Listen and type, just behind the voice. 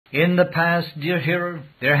In the past, dear hearer,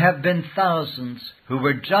 there have been thousands who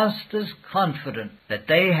were just as confident that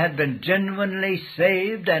they had been genuinely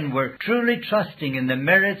saved and were truly trusting in the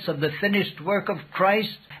merits of the finished work of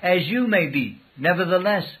Christ as you may be.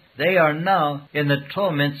 Nevertheless, they are now in the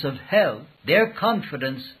torments of hell. Their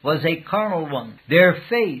confidence was a carnal one, their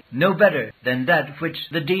faith no better than that which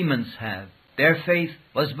the demons have. Their faith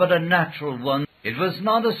was but a natural one. It was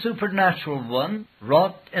not a supernatural one,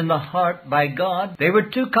 wrought in the heart by God. They were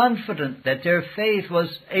too confident that their faith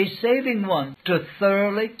was a saving one to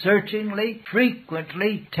thoroughly, searchingly,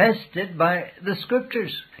 frequently test it by the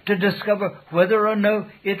Scriptures, to discover whether or no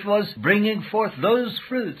it was bringing forth those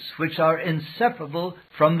fruits which are inseparable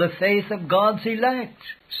from the faith of God's elect.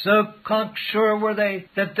 So cocksure were they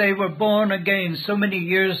that they were born again so many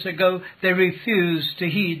years ago, they refused to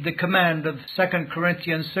heed the command of 2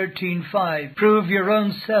 Corinthians 13:5. Prove your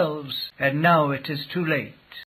own selves, and now it is too late.